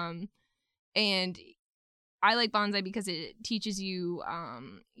 And I like bonsai because it teaches you,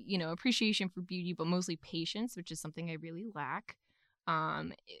 you know, appreciation for beauty, but mostly patience, which is something I really lack.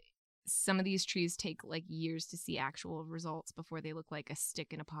 Some of these trees take like years to see actual results before they look like a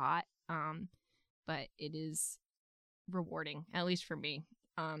stick in a pot. But it is rewarding, at least for me.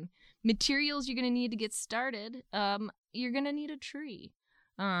 Materials you're going to need to get started. You're going to need a tree.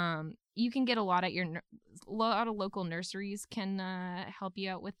 You can get a lot at a lot of local nurseries can help you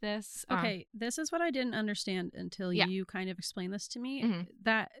out with this. Okay, this is what I didn't understand until you kind of explained this to me. Mm-hmm.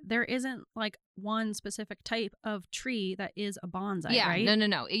 That there isn't like one specific type of tree that is a bonsai, yeah, right?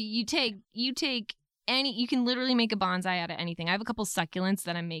 No. You take any. You can literally make a bonsai out of anything. I have a couple succulents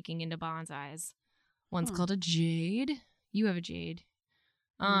that I'm making into bonsais. One's called a jade. You have a jade.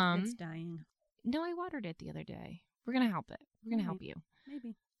 It's dying. No, I watered it the other day. We're gonna help it. We're gonna help you.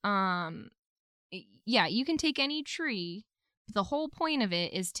 Maybe. Yeah, you can take any tree. But the whole point of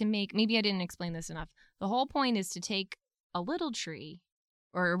it is to make, maybe I didn't explain this enough. The whole point is to take a little tree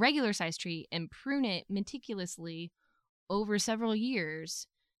or a regular sized tree and prune it meticulously over several years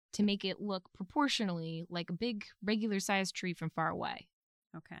to make it look proportionally like a big regular sized tree from far away.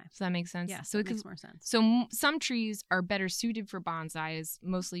 Okay. Does that make sense? Yeah, so it makes more sense. So some trees are better suited for bonsais,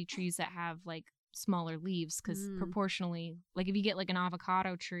 mostly trees that have like smaller leaves, because proportionally, like if you get like an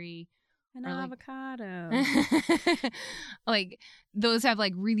avocado tree, avocado, like those have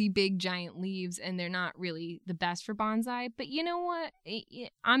like really big giant leaves, and they're not really the best for bonsai. But you know what?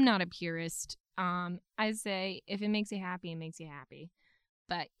 I'm not a purist. I say if it makes you happy, it makes you happy.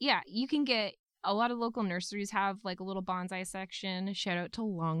 But yeah, you can get. A lot of local nurseries have like a little bonsai section. Shout out to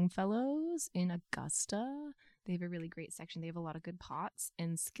Longfellows in Augusta. They have a really great section. They have a lot of good pots,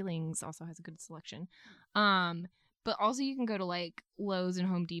 and Skillings also has a good selection. But also you can go to like Lowe's and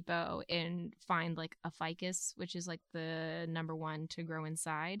Home Depot and find like a ficus, which is like the number one to grow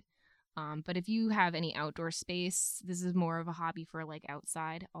inside. But if you have any outdoor space, this is more of a hobby for like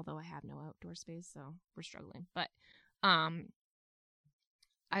outside, although I have no outdoor space, so we're struggling. But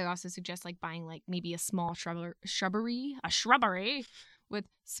I also suggest like buying like maybe a small shrubbery with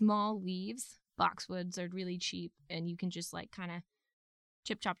small leaves. Boxwoods are really cheap, and you can just like kind of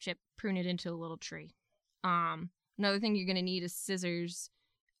chip, prune it into a little tree. Another thing you're going to need is scissors.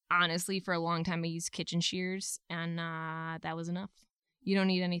 Honestly, for a long time I used kitchen shears, and that was enough. You don't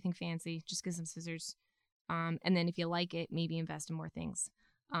need anything fancy. Just get some scissors. And then if you like it, maybe invest in more things.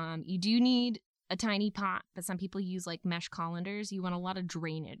 You do need a tiny pot, but some people use like mesh colanders. You want a lot of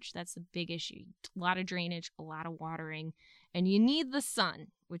drainage. That's the big issue. A lot of drainage, a lot of watering, and you need the sun,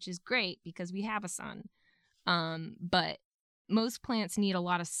 which is great because we have a sun. But most plants need a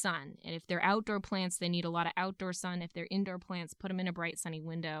lot of sun. And if they're outdoor plants, they need a lot of outdoor sun. If they're indoor plants, put them in a bright, sunny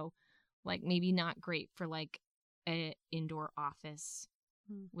window. Like maybe not great for like an indoor office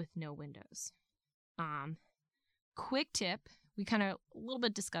with no windows. Quick tip, we kind of a little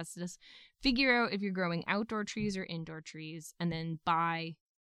bit discussed this. Figure out if you're growing outdoor trees or indoor trees, and then buy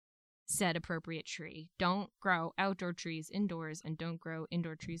said appropriate tree. Don't grow outdoor trees indoors and don't grow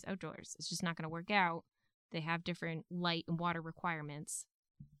indoor trees outdoors. It's just not going to work out. They have different light and water requirements.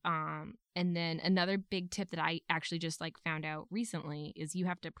 And then another big tip that I actually just like found out recently is you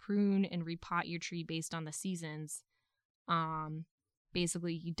have to prune and repot your tree based on the seasons.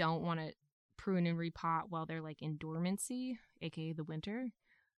 Basically, you don't want to prune and repot while they're like in dormancy, aka the winter,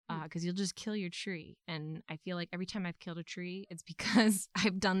 because you'll just kill your tree. And I feel like every time I've killed a tree, it's because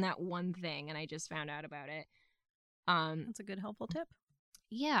I've done that one thing and I just found out about it. That's a good helpful tip.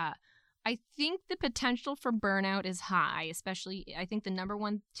 Yeah. I think the potential for burnout is high, especially I think the number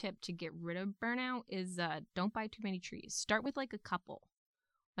one tip to get rid of burnout is don't buy too many trees. Start with like a couple.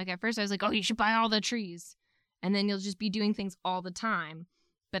 Like at first I was like, oh, you should buy all the trees. And then you'll just be doing things all the time.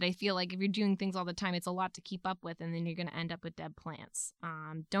 But I feel like if you're doing things all the time, it's a lot to keep up with, and then you're going to end up with dead plants.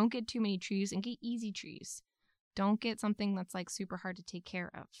 Don't get too many trees and get easy trees. Don't get something that's like super hard to take care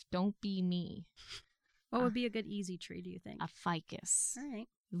of. Don't be me. What would be a good easy tree, do you think? A ficus. All right.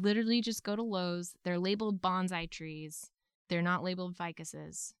 Literally just go to Lowe's. They're labeled bonsai trees. They're not labeled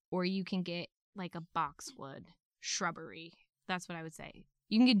ficuses. Or you can get like a boxwood shrubbery. That's what I would say.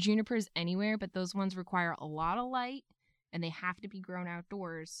 You can get junipers anywhere, but those ones require a lot of light and they have to be grown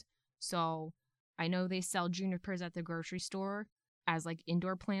outdoors. So I know they sell junipers at the grocery store as like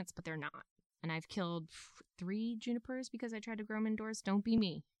indoor plants, but they're not. And I've killed 3 junipers because I tried to grow them indoors. Don't be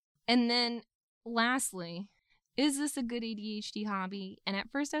me. And then lastly, is this a good ADHD hobby? And at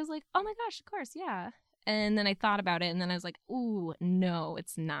first I was like, oh my gosh, of course, yeah. And then I thought about it and then I was like, ooh, no,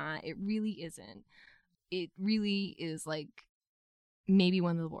 it's not. It really isn't. It really is like maybe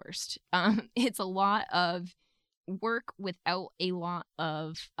one of the worst. It's a lot of work without a lot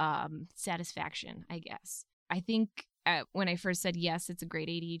of satisfaction, I guess. I think when I first said yes, it's a great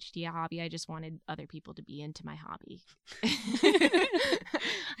ADHD hobby, I just wanted other people to be into my hobby.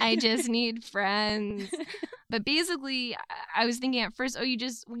 I just need friends. But basically, I was thinking at first, you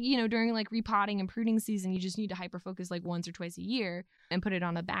just, during like repotting and pruning season, you just need to hyper-focus like once or twice a year and put it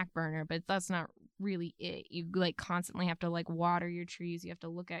on the back burner. But that's not really it. You like constantly have to like water your trees. You have to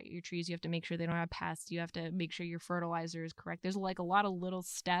look at your trees. You have to make sure they don't have pests. You have to make sure your fertilizer is correct. There's like a lot of little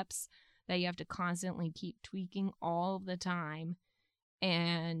steps that you have to constantly keep tweaking all the time.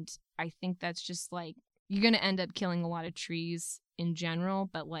 And I think that's just like, you're going to end up killing a lot of trees in general,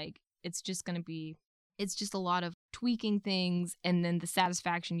 but like, it's just a lot of tweaking things. And then the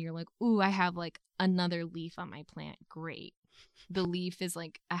satisfaction, you're like, ooh, I have like another leaf on my plant. Great. The leaf is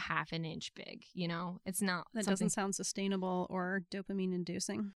like a half an inch big, it's not. That doesn't sound sustainable or dopamine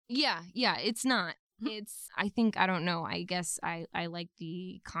inducing. Yeah, it's not. I don't know. I guess I like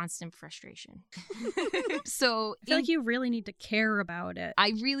the constant frustration. So I feel like you really need to care about it.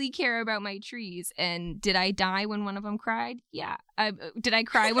 I really care about my trees. And did I die when one of them cried? Yeah. Did I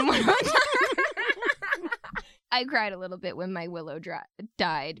cry when one of them died? I cried a little bit when my willow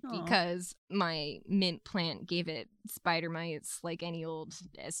died because my mint plant gave it spider mites like any old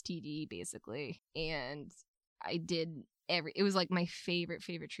STD, basically. And I did it was like my favorite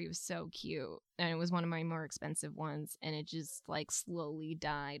tree. It was so cute. And it was one of my more expensive ones. And it just like slowly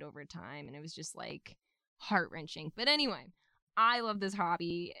died over time. And it was just like heart-wrenching. But anyway, I love this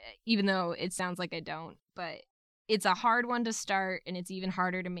hobby, even though it sounds like I don't. But it's a hard one to start and it's even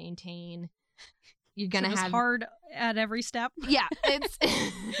harder to maintain. You're gonna have hard at every step. Yeah,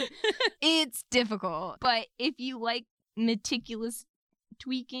 it's difficult. But if you like meticulous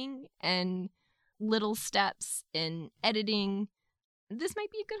tweaking and little steps in editing, this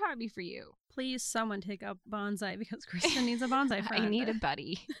might be a good hobby for you. Please, someone take up bonsai because Kristen needs a bonsai friend. I need a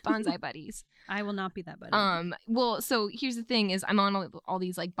buddy. Bonsai buddies. I will not be that buddy. Well, so here's the thing: is I'm on all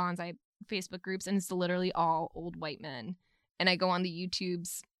these like bonsai Facebook groups, and it's literally all old white men. And I go on the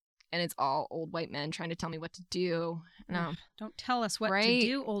YouTubes. And it's all old white men trying to tell me what to do. And, don't tell us what to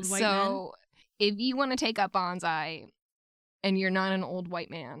do, old white men. So if you want to take up bonsai and you're not an old white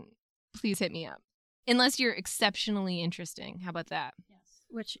man, please hit me up. Unless you're exceptionally interesting. How about that? Yes.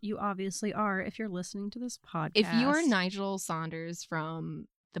 Which you obviously are if you're listening to this podcast. If you are Nigel Saunders from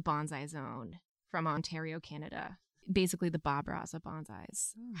the Bonsai Zone from Ontario, Canada, basically the Bob Ross of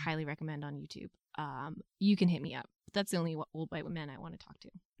bonsais, highly recommend on YouTube. You can hit me up. That's the only old white men I want to talk to.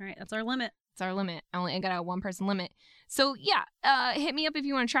 All right, that's our limit. It's our limit. I got a 1-person limit. So yeah, hit me up if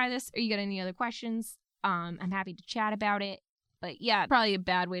you want to try this or you got any other questions. I'm happy to chat about it. But yeah, probably a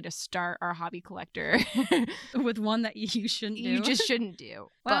bad way to start our hobby collector. With one that you shouldn't do. You just shouldn't do.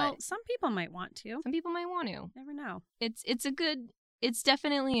 Well, but some people might want to. some people might want to. Never know. It's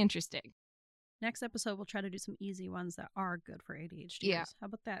definitely interesting. Next episode, we'll try to do some easy ones that are good for ADHDers. Yeah. How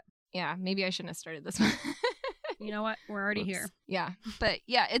about that? Yeah, maybe I shouldn't have started this one. You know what? We're already here. Yeah, but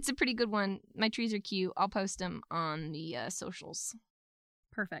yeah, it's a pretty good one. My trees are cute. I'll post them on the socials.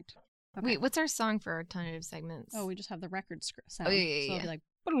 Perfect. Okay. Wait, what's our song for our alternative segments? Oh, we just have the record sound. Oh, yeah, So yeah,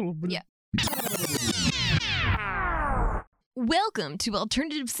 it'll be like... Yeah. Welcome to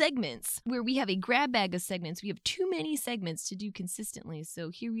Alternative Segments, where we have a grab bag of segments. We have too many segments to do consistently, so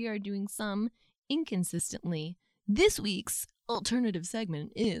here we are doing some inconsistently. This week's alternative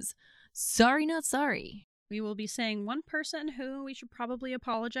segment is Sorry Not Sorry. We will be saying one person who we should probably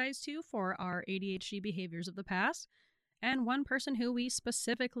apologize to for our ADHD behaviors of the past, and one person who we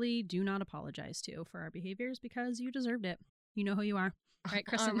specifically do not apologize to for our behaviors because you deserved it. You know who you are. Right,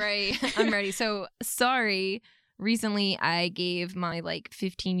 Kristen? All right, I'm ready. So, sorry. Recently, I gave my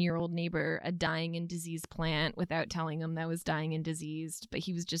 15-year-old neighbor a dying and diseased plant without telling him that was dying and diseased, but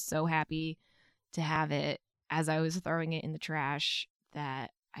he was just so happy to have it as I was throwing it in the trash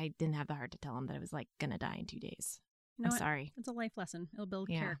that I didn't have the heart to tell him that it was gonna die in 2 days. You know I'm what? sorry. It's a life lesson. It'll build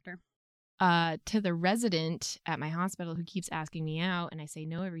Yeah. character. To the resident at my hospital who keeps asking me out and I say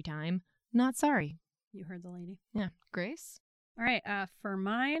no every time, not sorry. You heard the lady. Yeah. Grace? All right. For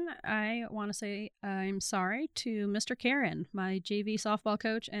mine, I want to say I'm sorry to Mr. Karen, my JV softball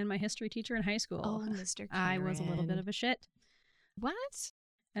coach and my history teacher in high school. Mr. I was a little bit of a shit, What?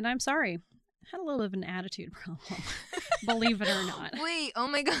 and I'm sorry. Had a little bit of an attitude problem, believe it or not. Wait, oh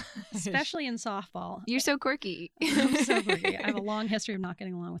my god. Especially in softball. You're so quirky. I'm so quirky. I have a long history of not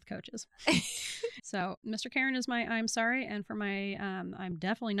getting along with coaches. So Mr. Karen is my I'm sorry, and for my I'm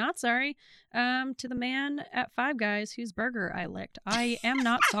definitely not sorry to the man at Five Guys whose burger I licked. I am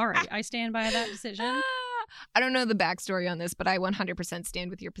not sorry. I stand by that decision. I don't know the backstory on this, but I 100% stand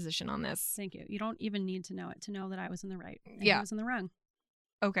with your position on this. Thank you. You don't even need to know it to know that I was in the right. And Yeah. I was in the wrong.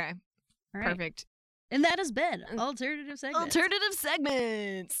 Okay. All right. Perfect. And that has been Alternative Segments. Alternative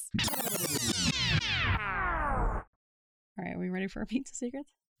segments. All right, are we ready for our pizza secrets?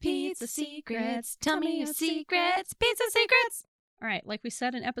 Pizza secrets. Tell me your secrets. Pizza secrets. All right, like we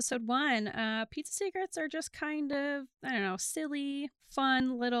said in episode 1, pizza secrets are just kind of, I don't know, silly,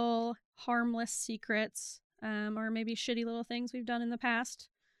 fun, little, harmless secrets, or maybe shitty little things we've done in the past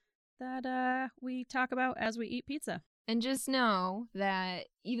that we talk about as we eat pizza. And just know that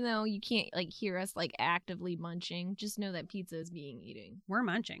even though you can't hear us actively munching, just know that pizza is being eaten. We're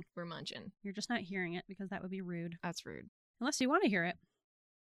munching. We're munching. You're just not hearing it because that would be rude. That's rude. Unless you want to hear it,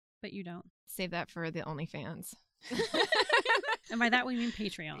 but you don't. Save that for the OnlyFans. And by that we mean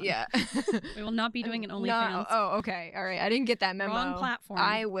Patreon. Yeah. We will not be doing an OnlyFans. No. Oh, okay. All right. I didn't get that memo. Wrong platform.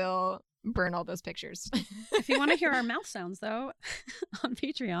 I will burn all those pictures. If you want to hear our mouth sounds, though, on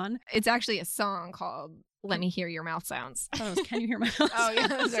Patreon. It's actually a song called Let Me Hear Your Mouth Sounds. I thought it was Can You Hear My Mouth Oh, yeah.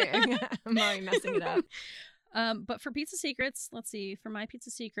 That's right. I'm already messing it up. But for pizza secrets, let's see. For my pizza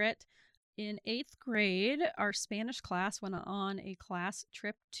secret, in 8th grade, our Spanish class went on a class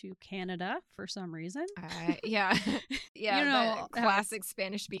trip to Canada for some reason. Yeah. Yeah. You know, the classic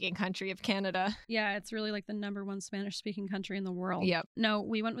Spanish-speaking country of Canada. Yeah, it's really the #1 Spanish-speaking country in the world. Yep. No,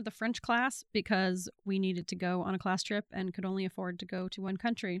 we went with the French class because we needed to go on a class trip and could only afford to go to one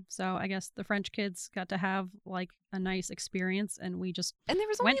country. So I guess the French kids got to have a nice experience, and we just And there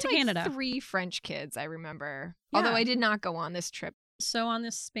was only went to Canada. 3 French kids, I remember. Yeah. Although I did not go on this trip. So on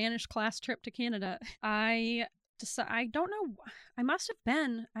this Spanish class trip to Canada, I don't know, I must have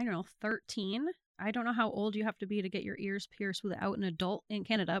been, 13. I don't know how old you have to be to get your ears pierced without an adult in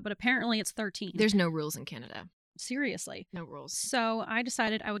Canada, but apparently it's 13. There's no rules in Canada. Seriously. No rules. So I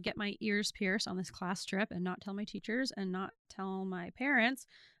decided I would get my ears pierced on this class trip and not tell my teachers and not tell my parents.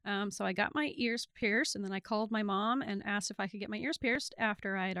 So I got my ears pierced, and then I called my mom and asked if I could get my ears pierced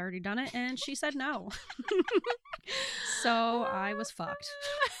after I had already done it, and she said no. So I was fucked.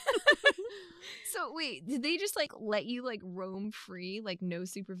 So wait, did they just let you roam free, no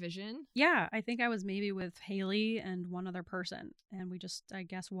supervision? Yeah, I think I was maybe with Haley and one other person, and we just, I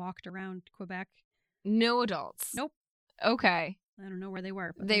guess, walked around Quebec. No adults? Nope. Okay. I don't know where they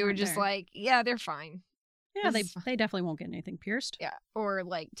were. But They were weren't just there. yeah, they're fine. Yeah, this is fine. they definitely won't get anything pierced. Yeah. Or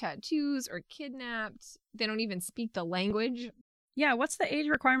tattoos or kidnapped. They don't even speak the language. Yeah, what's the age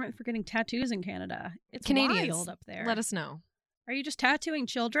requirement for getting tattoos in Canada? It's Canadians, wild up there. let us know. Are you just tattooing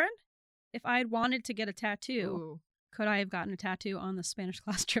children? If I had wanted to get a tattoo, Ooh. could I have gotten a tattoo on the Spanish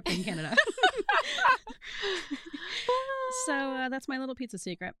class trip in Canada? So that's my little pizza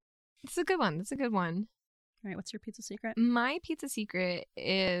secret. It's a good one. That's a good one. All right, what's your pizza secret? My pizza secret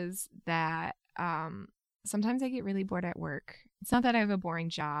is that sometimes I get really bored at work. It's not that I have a boring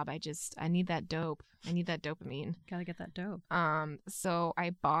job. I need that dope. I need that dopamine. Gotta get that dope. So I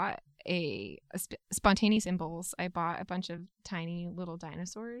bought spontaneous impulse. I bought a bunch of tiny little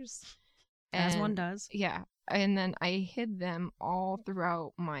dinosaurs. As one does. Yeah. And then I hid them all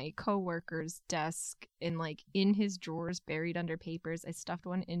throughout my coworker's desk and like in his drawers, buried under papers. I stuffed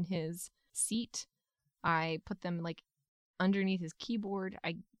one in his seat. I put them like underneath his keyboard.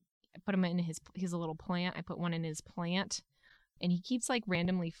 I put him in his little plant. I put one in his plant, and he keeps like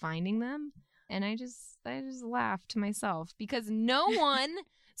randomly finding them. And I just laugh to myself because no one.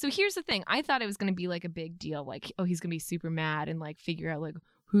 So here's the thing. I thought it was going to be like a big deal. Like, oh, he's going to be super mad and like figure out like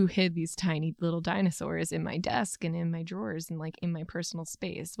who hid these tiny little dinosaurs in my desk and in my drawers and like in my personal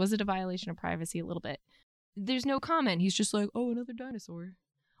space. Was it a violation of privacy? A little bit. There's no comment. He's just like, oh, another dinosaur.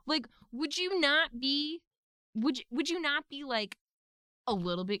 Like, would you not be like a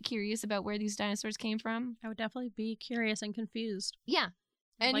little bit curious about where these dinosaurs came from? I would definitely be curious and confused. Yeah.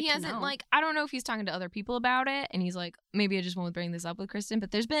 And he hasn't, like, I don't know if he's talking to other people about it, and he's like, maybe I just won't bring this up with Kristen, but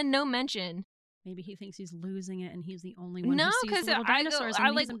there's been no mention. Maybe he thinks he's losing it, and he's the only one no, who sees little dinosaurs,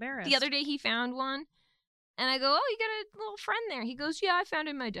 and he's embarrassed. The other day he found one, and I go, oh, you got a little friend there. He goes, yeah, I found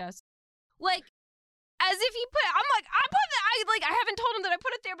it in my desk. Like, as if he put, I'm like, I haven't told him that I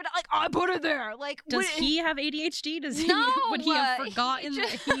put it there, but like, I put it there. Like, does he have ADHD? Would he have forgotten that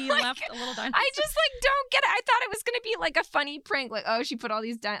he like, left a little dinosaur? I just like don't get it. I thought it was gonna be like a funny prank, like, oh, she put all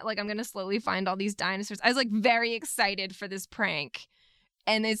these like I'm gonna slowly find all these dinosaurs. I was like very excited for this prank,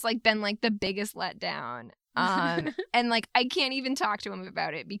 and it's like been like the biggest letdown. And like I can't even talk to him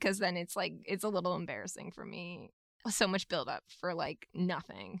about it because then it's like it's a little embarrassing for me. So much buildup for like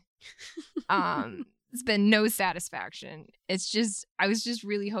nothing. It's been no satisfaction. It's just, I was just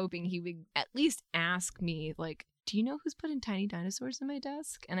really hoping he would at least ask me, like, do you know who's putting tiny dinosaurs in my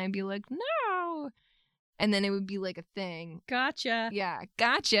desk? And I'd be like, no. And then it would be like a thing. Gotcha. Yeah,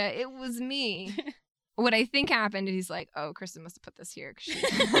 gotcha. It was me. What I think happened is he's like, oh, Kristen must have put this here.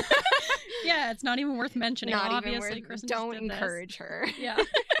 Yeah, it's not even worth mentioning. Not Obviously, even worth, Kristen don't just did encourage her. Yeah.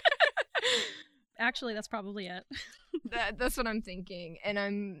 Actually, that's probably it. That's what I'm thinking. And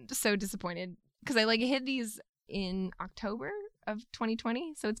I'm so disappointed. Because I like hid these in October of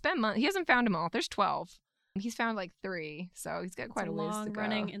 2020. So it's been months. He hasn't found them all. There's 12. He's found like 3. So he's got quite a ways to go. Long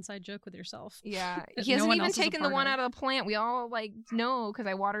running inside joke with yourself. Yeah. He hasn't even taken the one out of the plant. We all like know because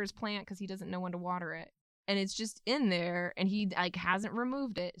I water his plant because he doesn't know when to water it. And it's just in there and he like hasn't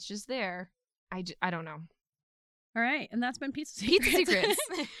removed it. It's just there. I don't know. All right, and that's been Pizza Secrets. Pizza Secrets.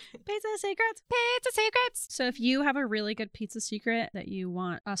 Pizza Secrets. Pizza Secrets. So if you have a really good pizza secret that you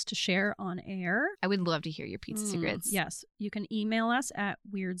want us to share on air, I would love to hear your pizza secrets. Yes, you can email us at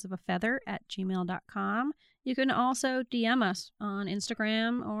weirdsofafeather@gmail.com. You can also DM us on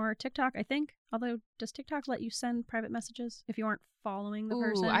Instagram or TikTok, I think. Although, does TikTok let you send private messages if you aren't following the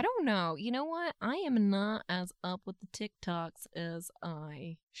person? I don't know. You know what? I am not as up with the TikToks as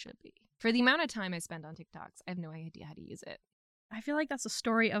I should be. For the amount of time I spend on TikToks, I have no idea how to use it. I feel like that's a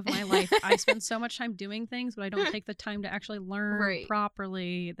story of my life. I spend so much time doing things, but I don't take the time to actually learn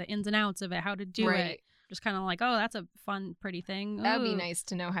properly the ins and outs of it, how to do it. Just kind of like, oh, that's a fun, pretty thing. That would be nice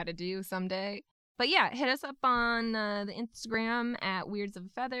to know how to do someday. But yeah, hit us up on the Instagram at Weirds of a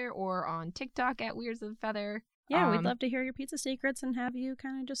Feather or on TikTok at Weirds of a Feather. Yeah, we'd love to hear your pizza secrets and have you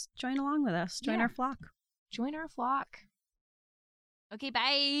kind of just join along with us. Join our flock. Join our flock. Okay,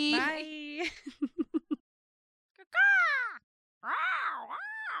 bye. Bye.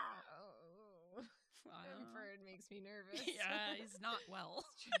 Bird makes me nervous. Yeah, he's not well.